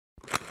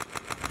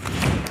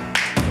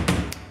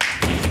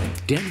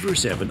Denver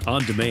 7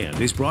 On Demand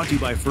is brought to you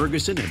by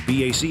Ferguson and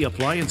BAC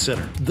Appliance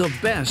Center, the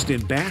best in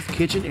bath,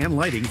 kitchen, and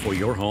lighting for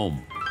your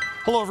home.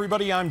 Hello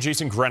everybody, I'm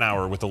Jason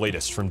Grenauer with the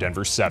latest from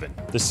Denver 7.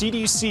 The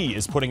CDC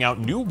is putting out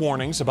new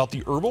warnings about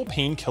the herbal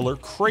painkiller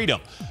Kratom.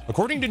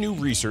 According to new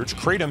research,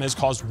 Kratom has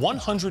caused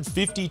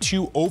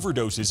 152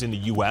 overdoses in the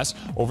U.S.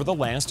 over the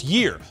last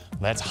year.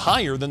 That's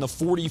higher than the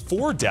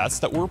 44 deaths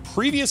that were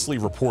previously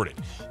reported.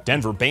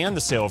 Denver banned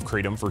the sale of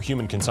Kratom for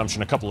human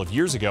consumption a couple of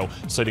years ago,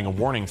 citing a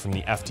warning from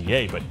the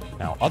FDA, but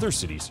now other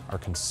cities are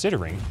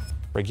considering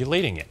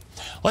regulating it.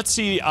 Let's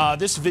see,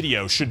 this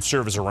video should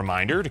serve as a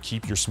reminder to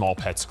keep your small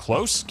pets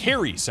close.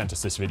 Carrie sent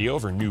us this video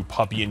of her new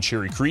puppy in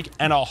Cherry Creek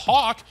and a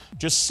hawk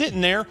just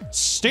sitting there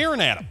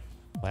staring at him.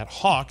 That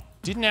hawk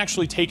didn't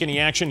actually take any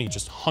action. He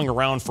just hung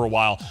around for a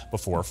while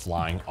before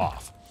flying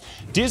off.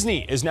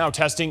 Disney is now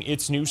testing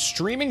its new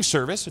streaming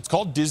service. It's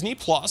called Disney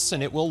Plus,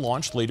 and it will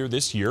launch later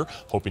this year.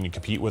 Hoping to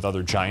compete with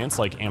other giants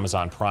like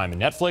Amazon Prime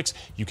and Netflix,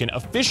 you can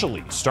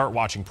officially start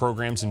watching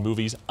programs and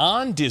movies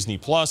on Disney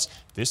Plus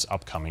this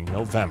upcoming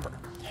November.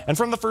 And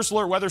from the First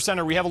Alert Weather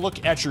Center, we have a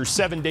look at your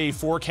 7-day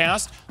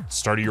forecast.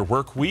 Start of your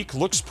work week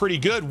looks pretty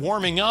good,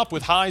 warming up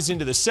with highs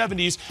into the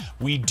 70s.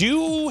 We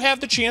do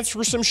have the chance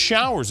for some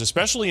showers,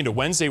 especially into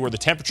Wednesday where the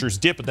temperatures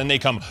dip, but then they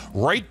come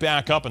right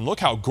back up. And look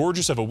how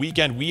gorgeous of a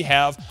weekend we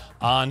have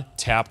on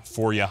tap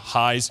for you.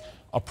 Highs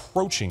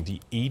approaching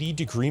the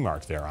 80-degree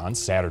mark there on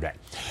Saturday.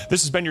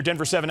 This has been your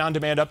Denver 7 On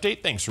Demand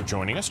update. Thanks for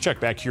joining us. Check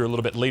back here a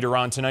little bit later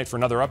on tonight for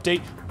another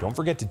update. Don't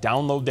forget to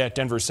download that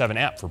Denver 7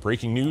 app for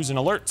breaking news and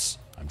alerts.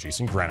 I'm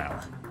Jason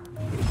Grenauer.